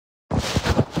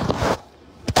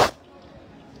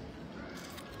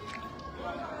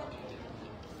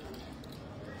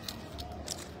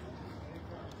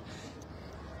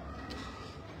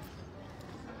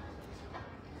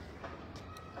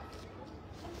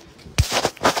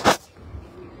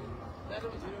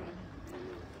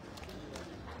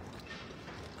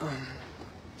A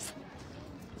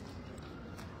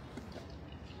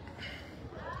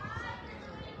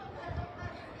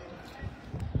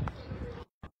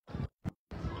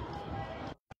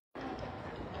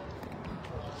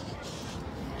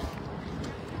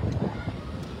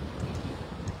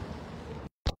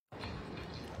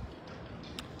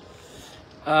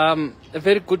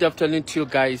very good afternoon to you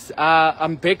guys.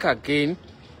 I'm back again.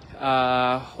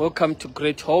 Welcome to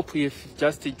Great Hope. If you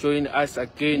just joined us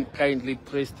again, kindly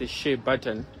press the share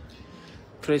button.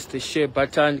 Press the share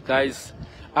button, guys.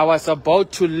 I was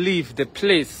about to leave the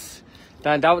place.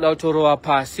 Then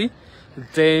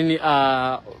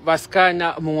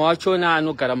vaskana muwachona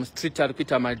anogara mustreet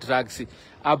arikuita madrugs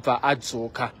abva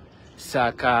adzoka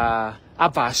saka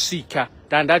abva asvika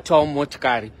dandatawo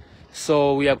motikari.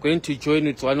 So we are going to join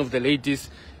with one of the ladies.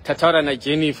 Tataura na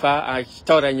Jennifer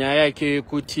achitaura nyaya yake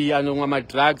kuti anomwa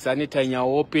madrugs aneta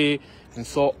nyaope and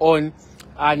so on.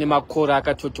 Ane makora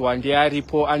akatoti wande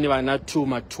aripo ane vana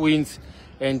 2 twins,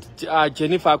 and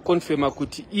Jennifer confirma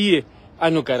kuti iye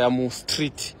anogara mu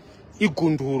street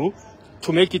igunduru.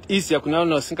 To make it easier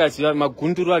kunaona usingaziva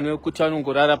magunduru anokuti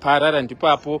anongorara parara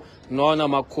ndipapo unaona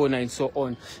makona and so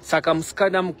on. Saka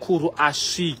musikana mukuru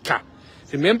asvika.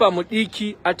 Remember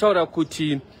mudiki ataura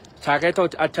kuti takaita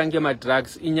kuti atange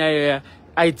madrugs inyaya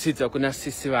aidzidza kuna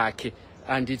sisi vake,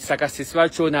 and saka sisi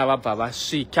vachona vabva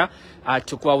vasvika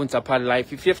tikuvaunza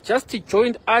palive. If you have just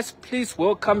joined us, please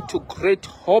welcome to Great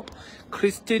Hope.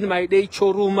 Christine Maidei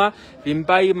Choruma,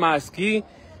 Vimbai Masgi,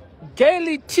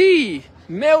 Gaily T,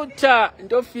 Melta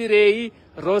Ndofirei,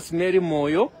 Rosemary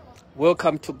Moyo.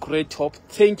 Welcome to Great Hope.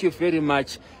 Thank you very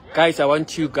much, guys. I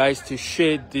want you guys to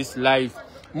share this live.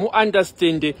 Mu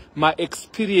understand my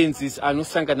experiences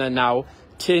anosangana now.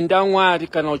 Tenda Mwari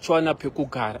kana uchiwana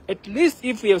pekugara. At least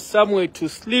if you have somewhere to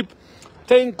sleep,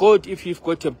 thank God if you've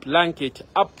got a blanket.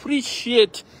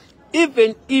 Appreciate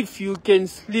even if you can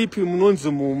sleep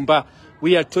munonzi mumba.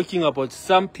 We are talking about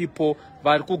some people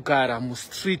vari kugara mu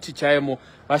street chaimo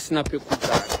vasina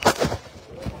pekugara.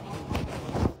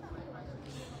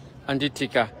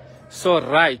 Anditika. So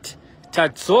right.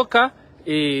 Tadzoka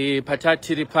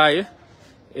patatiri paye.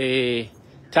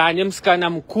 Tanya mskana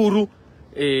mkuru.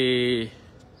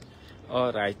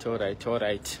 All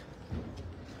right.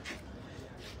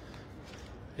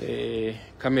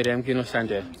 Kamera yangu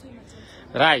inoshanda.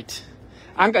 Right.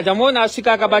 Anga jamona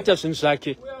asvika akabata zvinhu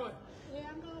zvake.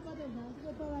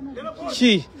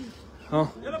 Chi. Oh.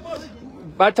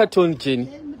 Bata tone Jenny.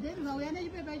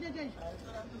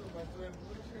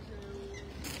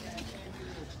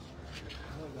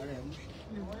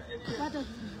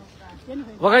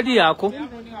 Wakati yako?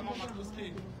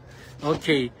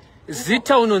 Okay.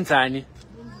 Zita unonzani?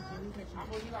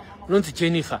 Unonzi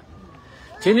Jennifer.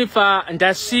 Jennifer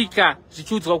ndasvika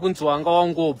zvichiudzwa kunzi wanga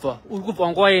wangobva. Uri kubva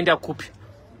wanga waenda kupi?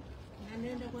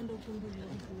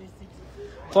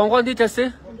 Kwanga ndita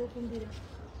se?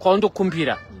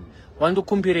 Kwaundokumbira.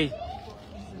 Wandokumbirei?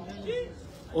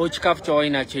 O chikafu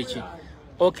chawaina chechi.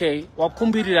 Okay,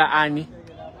 wakumbirira ani?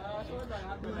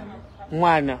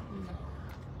 Mwana.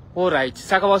 All right.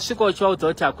 Saka wasvika uchivaudza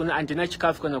kuti hakuna andina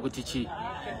chikafu kana kuti chii?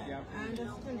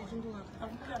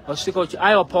 Wasvika uchi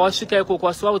aiwa pawasvika ikoko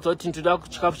wasivaudza kuti ndoda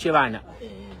chikafu chevana.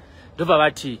 Ndobva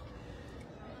vati.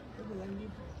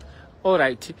 All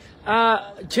right.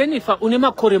 Jennifer une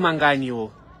makore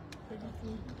manganiwo?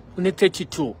 Une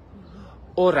 32.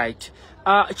 All right.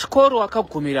 Chikoro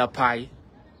wakagumira pai?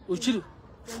 Uchiri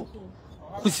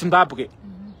kuZimbabwe.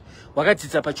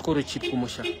 Wakadzidza pachikoro chipi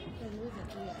kumusha?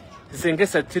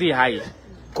 Zengesa 3 high.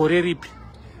 Gore ripi?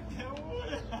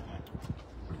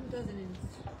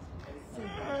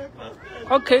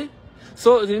 Okay.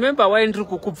 So remember why ndiri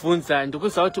kukubvunza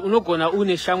ndikuziva kuti unogona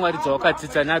une shamwari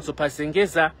dzawakadzidza nadzo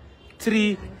paZengesa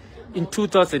 3 in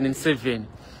 2007.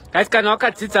 Guys, kana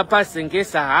wakadzidza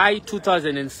paZengesa high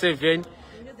 2007,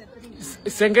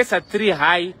 Zengesa 3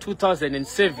 high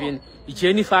 2007,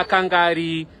 Jennifer akanga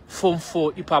ari form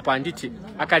 4 ipapo handiti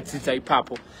akadzidza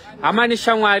ipapo. Hamani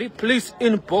shamwari, please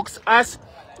inbox us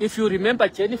if you remember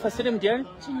Jennifer Selim Dian?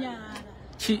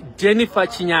 Jennifer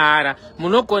Chinyahara.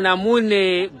 Munogona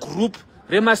mune group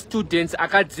rema students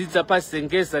akadzidza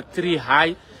paZengesa 3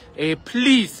 high.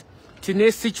 Please,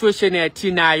 tine situation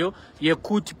yatinayo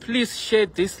yekuti please share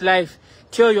this life.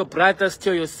 Tell your brothers,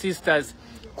 tell your sisters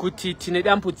kuti tine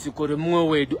dambudziko remumwe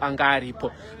wedu anga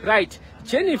aripo. Right.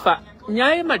 Jennifer,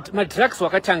 nyaya madrugs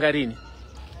wakatanga rini?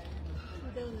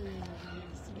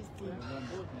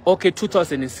 Okay,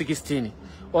 2016.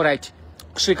 All right.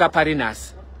 Kusvika pari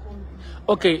nhasi.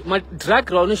 Okay, drug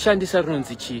raunoshandisa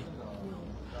rinonzi chii?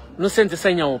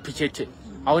 Unosenzesa nyaopi chete?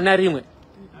 Hauna rimwe?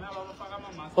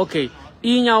 Okay,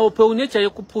 Inyaope unecha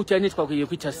yekuputa inoitwa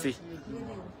yekuita sei?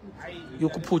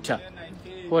 Yokuputa.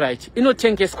 Alright.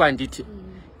 Inotengeswa handiti.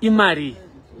 Imari.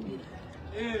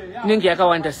 Inenge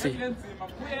yakawanda sei?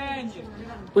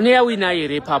 Une yawinayo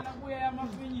here ipapo?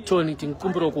 Toni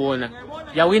ndikumbura kuona.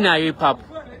 Yawinayo ipapo.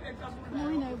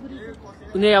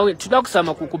 Tuda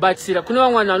kuzama kukubatsira. Kune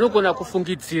vamwe vanhu vanogona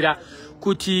kufungidzira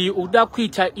kuti uda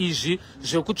kuita izvi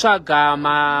zvekutsvaga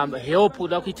mahelp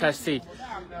uda kuita sei.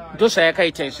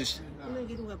 Ndozvayakaita izvizvi.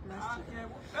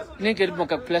 Inenge iri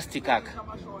mukaplastic aka.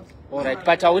 Alright,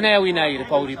 but hauna yawinayo here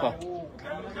pauripa.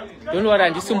 Don't worry,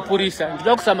 handisi mupurisa.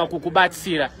 Ndoda kuzama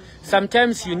kukubatsira.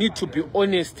 Sometimes you need to be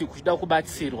honest kuchida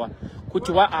kubatsirwa.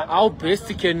 Kuti how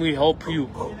best can we help you?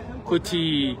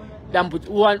 Kuti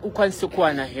ukwanise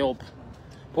kuwana help.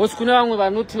 Because kuna vamwe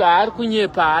vanoti hari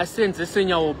kunyepa hasenze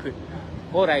senyaope.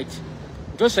 Alright.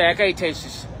 Ndozvayakaita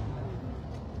izvizvi.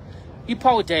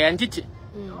 Ipowder yanditi.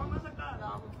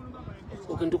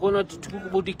 Okay, ndikuona kuti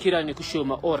tikubudikira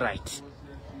nekushoma. Alright.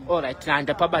 Alright,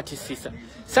 nanda pabatisisa.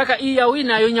 Saka iyi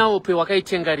yawinayo nyaope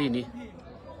wakaitenga rini?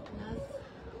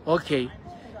 Okay.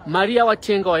 Maria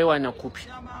watenga waiwana kupi?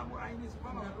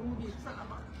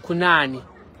 Kunani?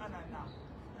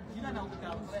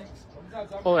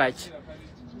 Alright.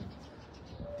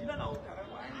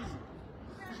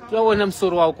 Tuwaona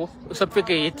msoro wako,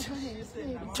 usapfeke hiti.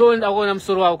 Chonda waona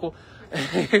msoro wako.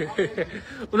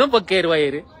 Unombogerwa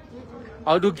here?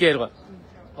 Haudugerwa?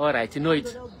 Alright, know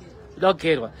it.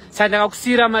 Udogerwa. Sandaka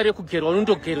kusira mari yekugerwa,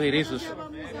 unondogerwa here izvozvo.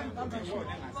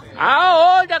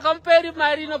 Ndakamperi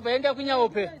mari inobva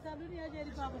kunyaope.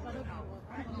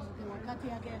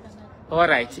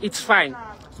 Alright, it's fine.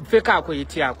 Pfekako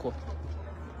hiti yako.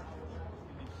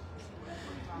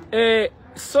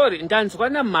 Sorry, ndanzwa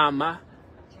namama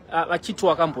vachiti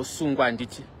wakambosungwa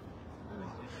handiti.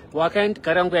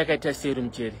 Wakagara nguva yakaita sei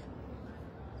mujeri?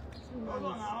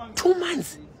 2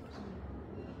 months.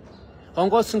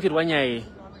 Wanga wasungirwa nyaya yei?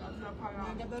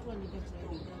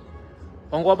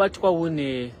 Wanga wabatwa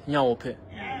une nyaope.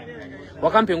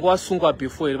 Wakambengo wasungwa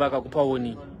before vakakupa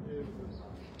woni.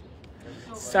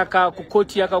 Saka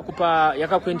kukoti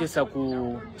yakakuendesa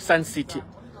ku Sun City.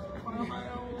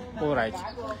 Alright.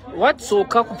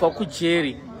 Watsoka kubva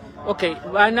kujeri. Okay,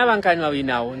 vana vangani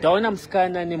vavinawo? Ndaona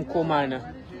musikana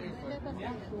nemukomana.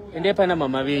 Ende pana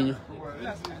mama venyu.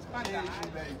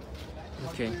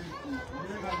 Okay.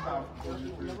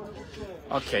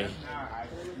 Okay.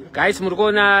 Guys,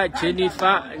 murikona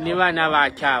Jennifer nevana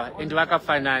vake ava and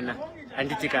vakafanana.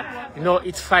 Anditika, no,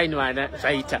 it's fine vana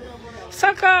zvaita.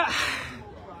 Saka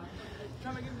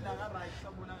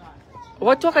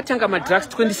watu wakatanga madrugs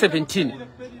 2017.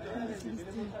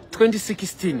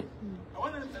 2016.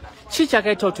 Chii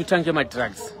chakaita kuti utange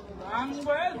madrugs?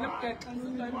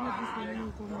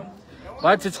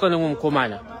 Wadzidziswa nemumwe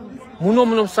mukomana.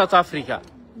 Muno South Africa.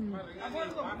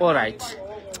 Alright.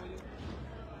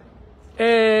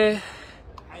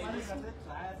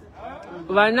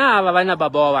 Vana ava vana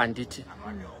baba wavo handiti.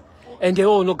 Ende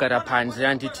iwo unogara panze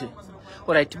handiti.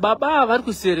 Alright, baba vari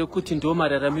kuzere kuti ndo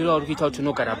mararamiro auri kuita kuti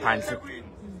unogara panze.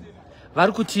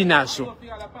 Vari kuti nazvo.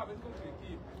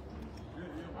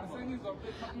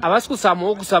 Havasi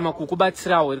kuzama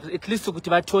kukubatsirawo at least kuti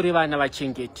vatore vana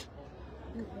vachengete.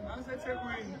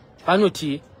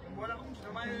 Vanoti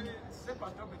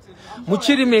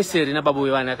muchiri meseri nababa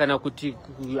wevana kana kuti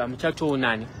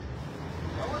hamuchatoonani?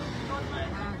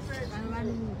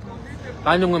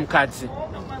 Vanomwe mukadzi.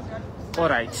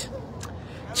 Alright.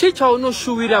 Chii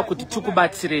chaunoshuwira kuti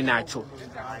tikubatsire nacho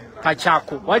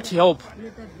pachako? What help?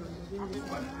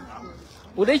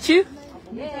 Ude chi?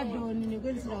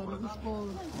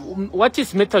 What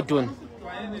is methadone?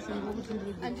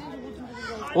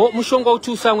 Mushonga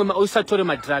uti usatore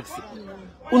madrugs.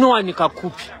 Unowanika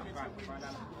kupi?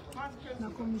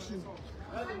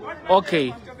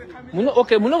 Okay.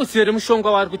 Muno usire mushonga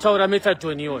wari kutaura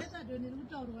methadone iyoyo.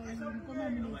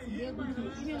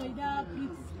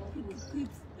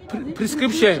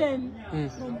 Prescription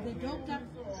from the doctor.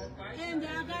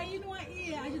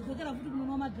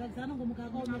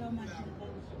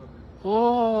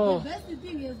 Oh. The best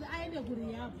thing is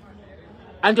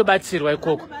andobatsirwa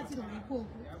ikoko.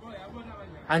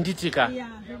 Anditika.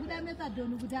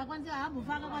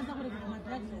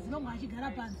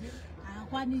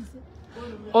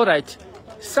 Alright.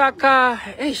 Saka,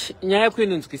 nyaya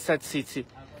kuinonzwisa tsitsi.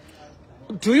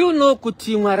 Do you know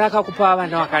kuti Mwari akakupa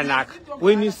vana vakanaka?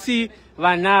 When you see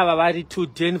vana ava vari to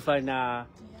Denver na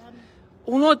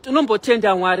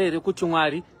unombotenda Mwari here kuti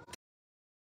Mwari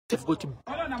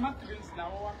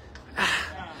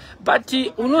but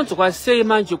unonzwa sei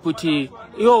manje kuti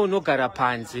iwo unogara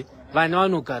panze vana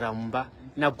vanogara mumba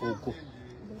nagogo?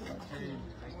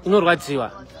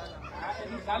 unorwadziwa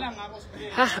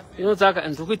inotsaka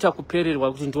ndikuita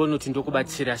kupererwa kuti ndione kuti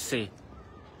ndokubatsira sei.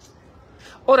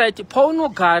 Alright,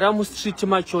 paunogara mustreet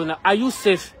machona, are you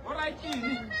safe?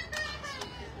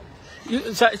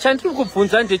 Chandiri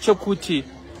kubvunza ndechekuti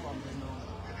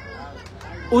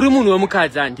uri munhu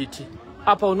wemukadzi handiti,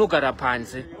 apa unogara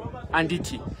panze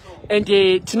handiti,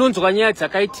 ende tinonzwa nyaya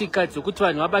dzakaitika dzekuti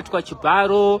vanhu vabatwa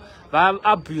chibharo,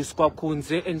 vaabuswa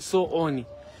kunze and so on.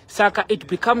 Saka it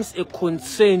becomes a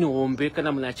concern hombe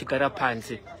kana munhu achigara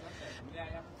panze.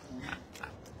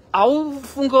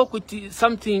 Aufunga kuti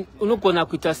something unogona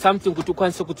kuita something kuti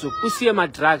ukwanise kudzoka usiye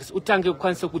madrugs utange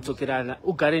ukwanise kudzokerana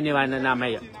ugare nevana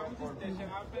namai.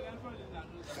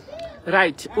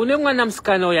 Right, une mwana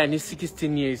musikana uya ane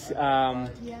 16 years,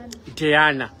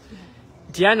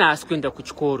 Diana asi kuenda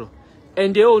kuchikoro.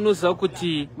 Ende unoziva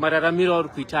kuti mararamiro ari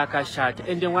kuita akashata.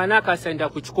 Ende mwana akasaenda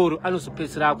kuchikoro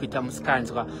anozopedzisira akuita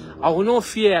musikanzwa.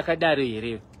 Aunofiya yakadaro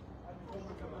here?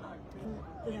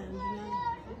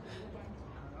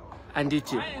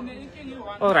 Anditi.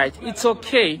 All right, it's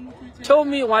okay. Tell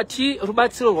me wati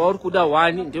rubatsiro rwauri kuda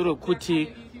one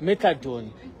nderekuti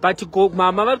methadone. But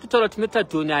mama vari kutaura kuti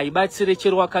methadone haibatsire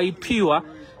chero wakaipiwa,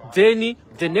 then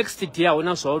the next day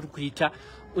hauna zvauri kuita,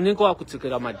 unenge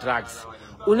wakudzokera madrugs.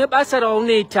 Une basa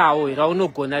raunoitawo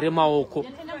raunogona remaoko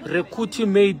rekuti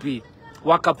maybe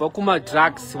wakabva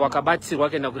kumadrugs wakabatsirwa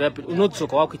kuenda kurapid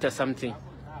unodzoka wakuita something.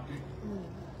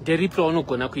 Nderipi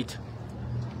raunogona kuita?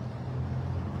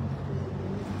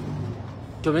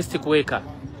 Domestic worker.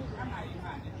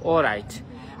 All right.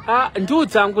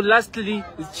 Ndiudzangu lastly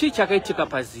chii chakaitika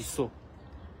paziso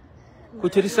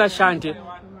kuti risashande?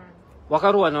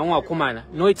 Wakarowa namwe wakomana?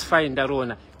 No, it's fine,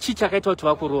 ndarona. Chii chakaita kuti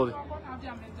vakurove?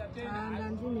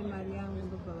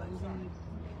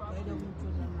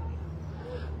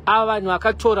 Ava vanhu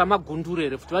vakatora magunduru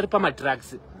here futi vari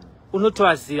pamadrugs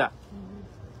unotovaziva,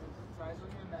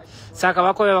 saka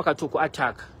vakauya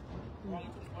vakatokuataka.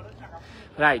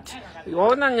 Right,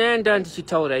 waona nyaya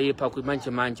ndandichitaura iye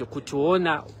pakumanje manje kuti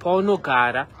ona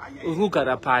paunogara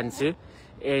urugara panze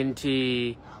and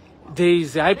there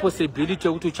is a high possibility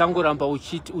yokuti uchangoramba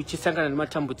uchisangana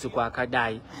nematambudziko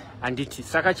akadai handiti.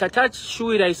 Saka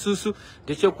chatachishuwira isusu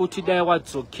ndechekuti dai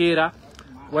wadzokera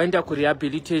waenda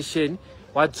kurehabilitation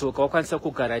wadzoka wakwanisa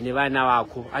kugara nevana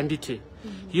vako handiti.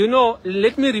 You know,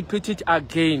 let me repeat it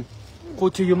again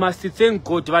kuti you must thank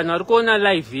God vanhu vari kuona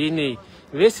live yenei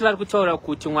vese vari kutaura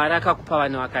kuti Mwari akakupa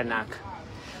vanhu vakanaka.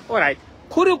 Alright,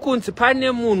 kuri kunzi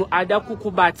pane munhu ada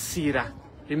kukubatsira,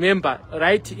 remember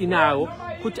right inawo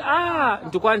kuti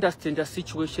ndikuunderstanda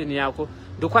situation yako,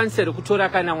 ndokwanisere kutora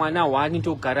kana mwana wani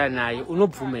ndogara naye,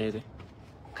 unobvuma here?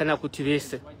 Kana kuti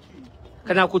vese?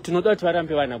 Kana kuti unoda kuti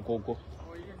varambe vana gogo?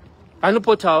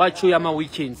 Vanopota vachiuya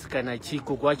maweekends kana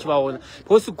chigogo vachivaona,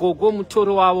 because gogo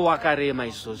mutoro wavo wakarema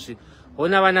izvozvi.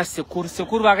 Ona vana sekuru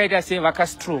vakaita sei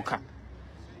vakastroka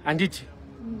handiti?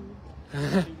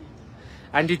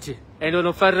 Handiti? And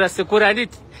unofarira sekuru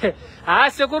handiti?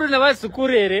 Sekuru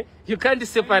navazukuru here, you can't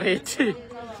separate.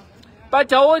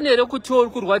 But aonere kuti uri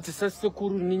kurwadzisa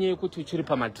sekuru nenyaya yekuti uchiri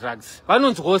pamadrugs.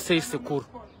 Vanonzwawo sei sekuru?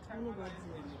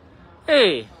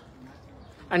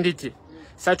 Handiti?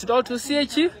 Satoda kuti usiye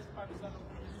chi?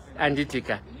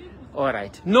 Handitika. All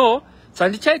right. No,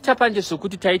 zvandichaita panje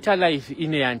zvokuti taita live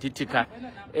ine handitika.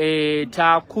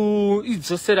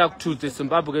 Takuidzosera to the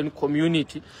Zimbabwean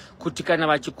community kuti kana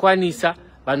vachikwanisa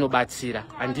vanobatsira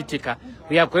handitika.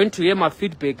 We are going to hear my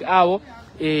feedback avo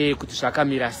kuti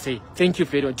zvakamira sei. Thank you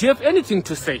very much. Do you have anything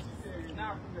to say?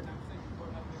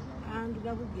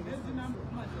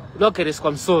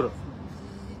 Lokereswa musoro.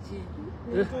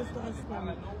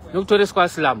 Nokutoreswa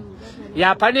Islam.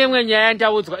 Ya pane imwe nyaya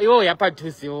ndaudzwa iwo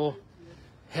yapadhuzewo.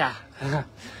 Ya.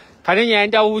 Pane nyaya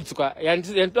ndaudzwa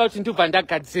yandoda kuti ndibva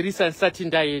ndagadzirisa ndisati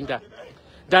ndaenda.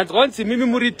 Ndanzwa kuti mimi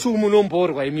muri 2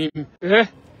 munomborwa imimi.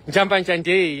 Njambanja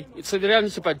ndei itsoberera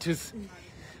nichipadhuze.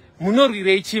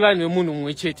 Munorwirei chi vanhu vemunhu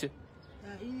mumwe chete?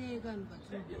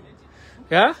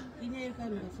 Ya?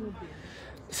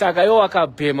 Saka iwo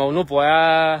wakabhema unobva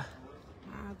ya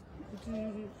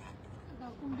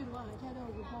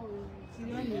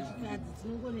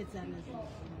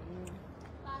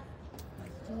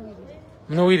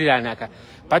munowirirana.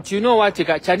 But you know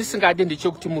what, chandisingade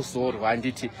ndechekuti muzorwa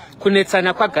handiti.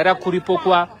 Kunetsana kwagara kuripo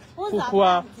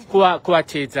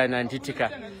kuvatedzana handitika.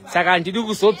 Saka handidi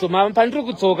kuzodzoma pandiri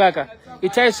kudzoka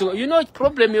itaiso. You know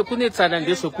problem yekunetsana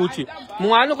ndezvekuti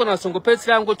mumwe anogona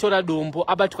kuzongopedzisira angotora dombo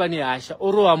abatwa nehasha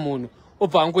orova munhu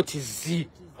obva angoti zi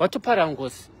watopara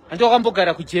ngozi. Handi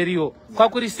wakambogara kujeriyo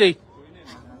kwakuri sei?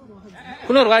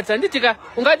 Kunorwadza handitika.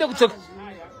 Ungade kudzoka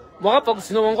wakabva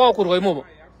kuzino wanga wakurwa imomo.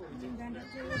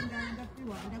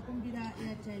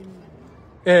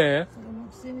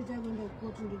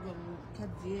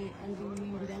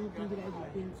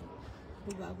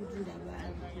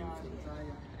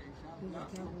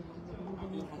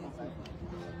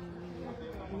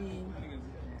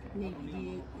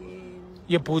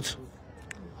 Yeboots.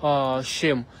 Oh,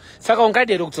 shame. Saka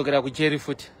ungadero kudzokera kuJerry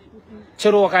futi.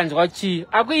 Chero wakanzwa chi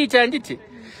akuita nditi.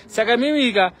 Saka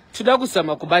mimika toda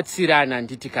kuzama kubatsirana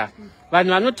nditika.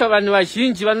 Vanhu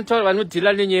vazhinji vanotaura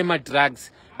vanodhila nenyaya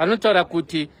madrugs. Vanotaura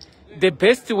kuti the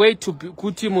best way to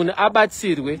kuti munhu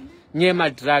abatsirwe nyaya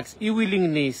madrugs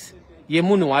willingness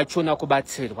yemunhu wachona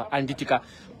kubatsirwa anditika.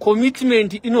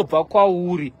 Commitment inobva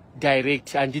kwauri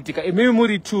direct anditika. Imimi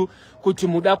muri tu kuti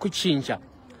muda kuchinja.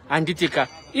 Anditika.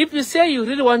 If you say you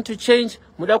really want to change,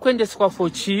 muda kuendeswa for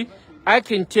chi, I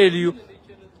can tell you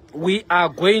we are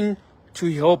going to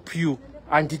help you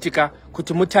anditika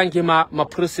kuti mutange ma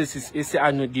processes ese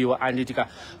anodiwa anditika.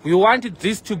 We want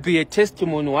this to be a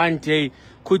testimony one day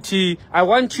kuti I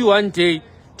want you one day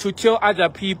to tell other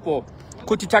people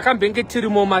kuti takambenge tiri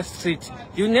moma street.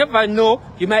 You never know,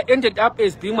 you might ended up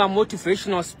as being my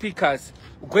motivational speakers,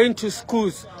 going to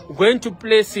schools, going to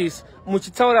places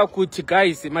muchitaura kuti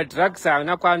guys madrugs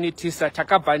haana kwaanotisa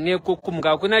takabva neko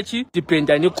kumuka kuna chi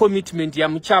dependa necommitment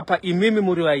yamuchapa imimi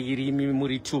muri vahiri imimi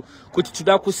muri tu kuti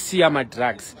toda kusiya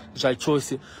madrugs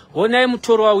zvachose. Honai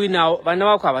mutoro wawinawo vana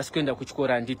vako havasi kuenda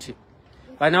kuchikora anditi.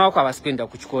 Vana vako havasi kuenda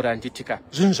kuchikora anditika.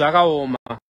 Zvinhu zvakaoma.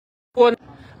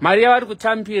 Mari yavari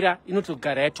kutambira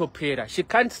inotogara yatopera. She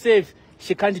can't save,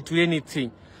 she can't do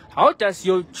anything. How does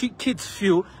your kids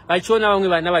feel vachiona vamwe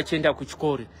vana vachienda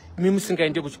kuchikora? Mimi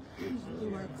musingaende kuchikora.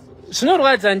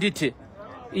 Zvinorwadza nditi.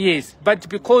 Yes, but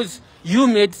because you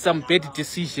made some bad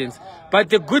decisions. But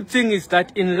the good thing is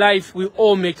that in life we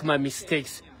all make my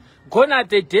mistakes. Gone are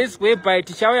the days whereby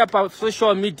tichauya pa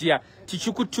social media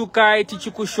tichikutukai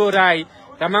tichikushorai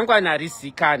ramangwana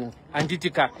harizikanwi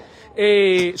anditika.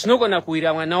 Zvinogona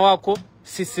kuwira mwana wako,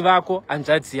 sisi vako,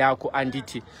 hanzvadzi yako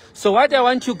anditi. So what I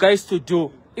want you guys to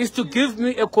do is to give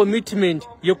me a commitment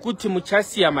yekuti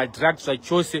muchasiya madrugs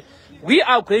zvachose. We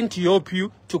are going to help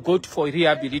you to go for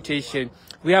rehabilitation.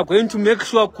 We are going to make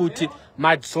sure kuti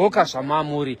madzoka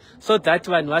zvamamuri so that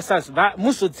vanhu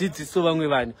muzodzidziso vamwe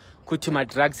vanhu kuti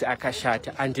madrugs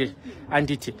akashata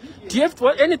anditi. Do you have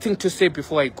anything to say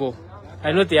before I go?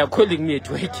 I know they are calling me at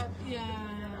work.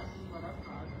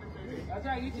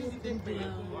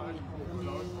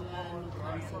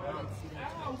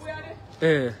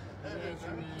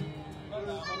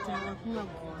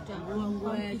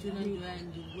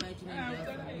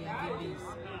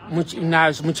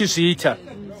 Muchizviita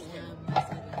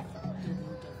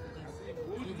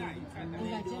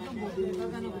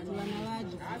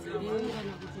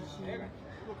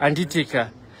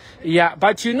anditika. Yeah,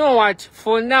 but you know what,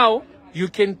 for now you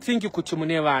can think kuti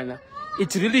mune vana.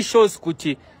 It really shows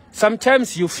kuti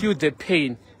sometimes you feel the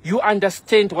pain, you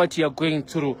understand what you are going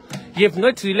through. You have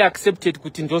not really accepted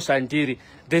kuti ndozvandiri.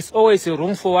 There's always a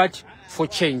room for what? For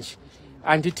change.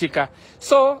 Anditika.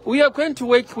 So we are going to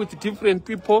work with different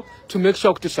people to make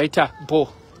sure kuti zvaita bo.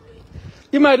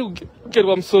 Imari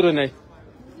kugerwa musoro nai.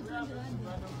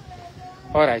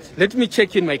 All right, let me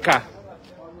check in my car.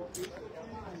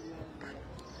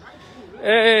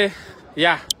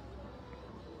 Yeah.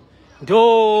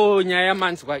 Ndo nyaya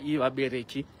manzwa iyi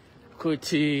vabereki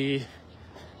kuti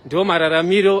ndo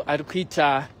mararamiro ari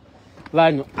kuita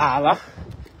vanhu ava.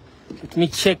 Let me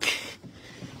check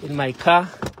in my car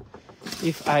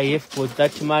if I have got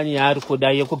that money yaari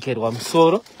kuda yekugerwa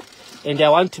musoro, and I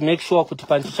want to make sure kuti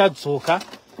pandichadzoka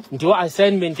ndo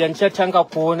assignment yanichatanga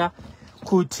kuona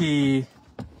kuti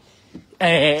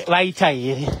vaita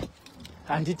here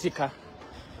handitika.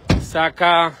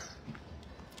 Saka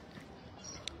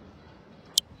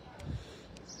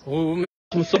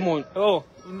musomoni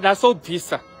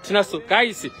ndasobvisa tinaso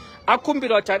guys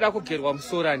akumbira kuti ada kugerwa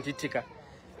musoro handitika.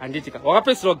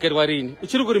 Wakapedzisira kugerwa rini?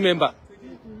 Uchiri kuremember?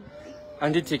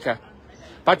 Anditika.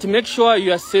 But make sure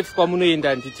you are safe kwamunoenda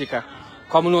handitika.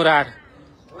 Kwamunorara.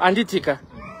 Anditika.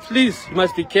 Please, you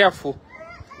must be careful.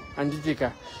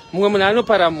 Anditika. Mumwe munhu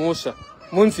anopara mhosva.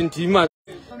 Munzi ndima.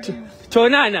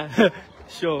 Tonana.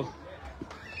 Sure.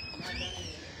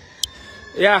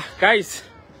 Yeah, guys.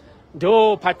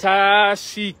 Ndo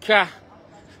patasvika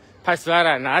pazuva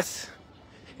ranhasi.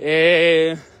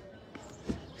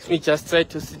 Let me just try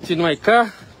to sit in my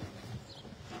car.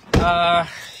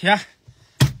 Yeah.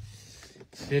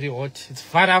 It's very hot. It's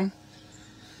Faram.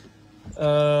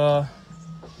 Let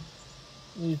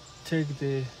me take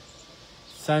the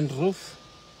sunroof.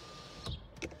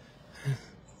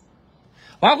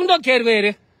 Wakundogerwa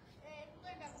here?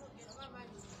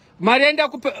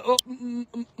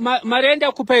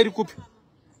 Marienda kupa iri kupi?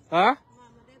 Ha?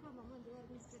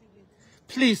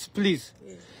 please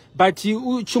but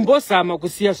chumbozama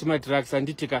kusiya zvemadrugs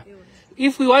handitika.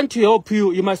 If we want to help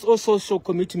you, you must also show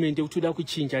commitment yekutoda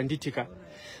kuchinja handitika.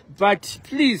 But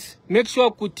please make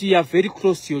sure kuti you are very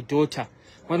close to your daughter.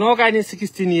 Mwana wako ane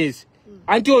 16 years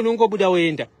anti unongobuda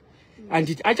wenda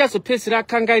and achazopedzera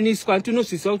kanganiswa anti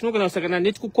unozviziva kuti unogona kusangana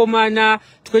netikukomana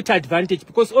tikuita advantage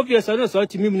because obviously vanoziva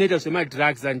kuti mimi munoita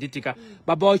zvemadrugs handitika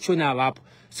baba wachona avapo,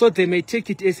 so they may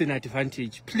take it as an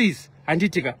advantage. Please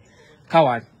handitika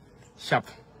kawan sharp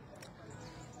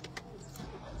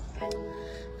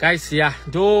guys. Yeah,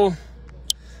 ndo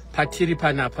patiri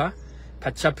panapa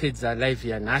patichapedza live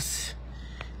yanhasi.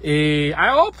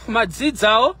 I hope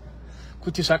madzidzao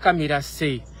kuti zvakamira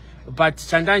sei, but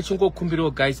chandani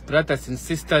chingokumbirawo guys, brothers and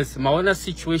sisters, maona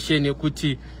situation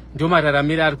yekuti ndo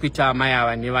mararamiro ari kuita amai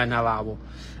ava nevana vavo.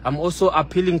 I'm also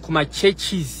appealing kuma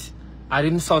churches are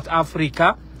in South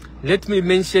Africa. Let me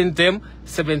mention them: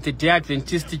 Seventh-day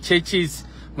Adventist churches,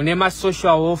 munema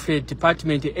social welfare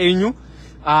department enyu,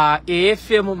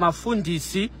 AFM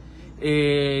mafundisi,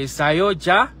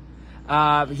 Zayoja,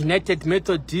 United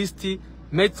Methodist,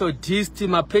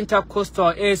 ma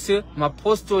Pentecostal ese, ma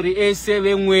Apostori ese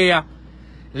vemweya.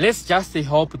 Let's just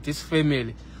help this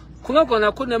family.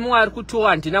 Kunogona kune mumwe ari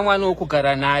kutowa ndina mwana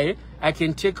wokugara naye, I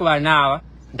can take vanava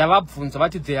ndavabvunza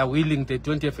vati they are willing, they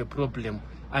don't have a problem.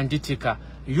 Anditika,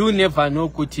 you never know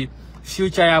kuti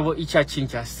future yavo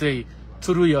ichachinja sei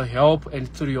through your help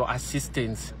and through your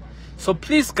assistance. So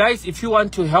please guys, if you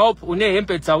want to help, une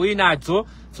hembe dzawinadzo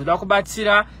dzoda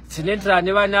kubatsira dzinoenderana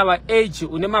nevana va age,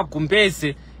 une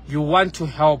magumbeze, you want to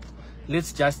help,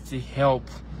 let's just help.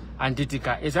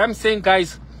 Anditika, as I'm saying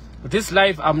guys, this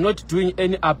live I'm not doing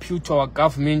any appeal to our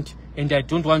government and I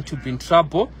don't want to be in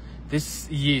trouble. This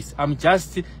years I'm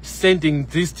just sending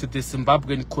this to the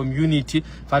Zimbabwean community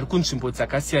vari kunzvimbo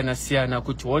dzakasiyana siyana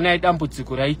kuti onai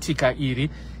dambudziko raitika iri,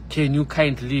 can you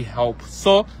kindly help?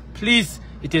 So please,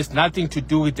 it has nothing to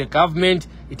do with the government,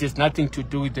 it has nothing to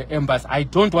do with the embassy. I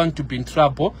don't want to be in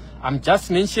trouble. I'm just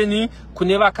mentioning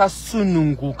kune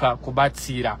vakasununguka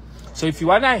kubatsira. So if you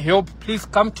want to help, please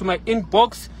come to my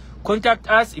inbox, contact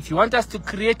us. If you want us to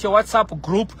create a WhatsApp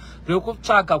group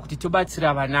rekutsvaga kuti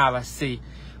tobatsira vana ava sei.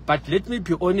 But let me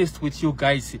be honest with you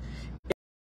guys,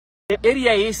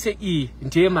 area yese iyi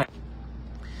ndema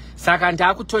saka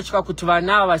ndakutotya kuti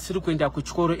vana vasiri kuenda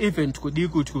kuchikoro even tikudi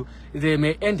kuti they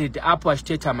may ended up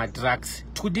vachitoita madrugs.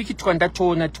 Tikudiki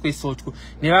twandatoona twesotwo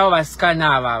nevavo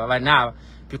vasikana ava vanava,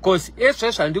 because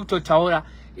ezvo zvandiri kutotaura,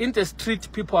 in the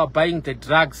street people are buying the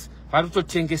drugs, vari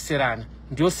kutotengeserana,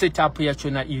 ndio setup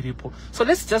yachona iripo. So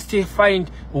let's just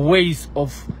find ways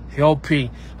of helping.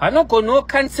 Vanogona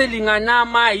counseling ana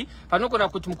mai, vanogona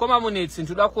kuti mukoma munetsi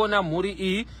ndoda kuona mhuri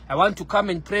iyi, I want to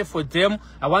come and pray for them,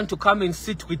 I want to come and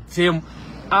sit with them.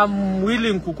 I'm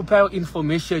willing to kukupa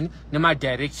information nema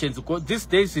directions. Because these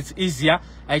days it's easier.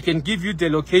 I can give you the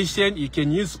location, you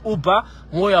can use Uber,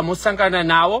 moya mosangana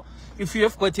nawo. If you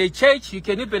have got a church, you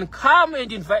can even come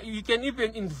and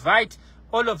invite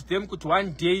all of them kuti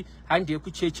one day hande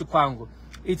kuchechi kwangu.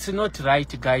 It's not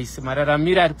right guys.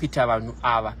 Mararamira ari kuita vanhu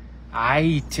ava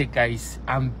haite guys.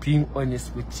 I'm being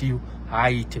honest with you,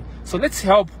 haite. So let's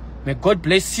help. May God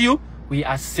bless you. We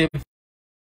are safe.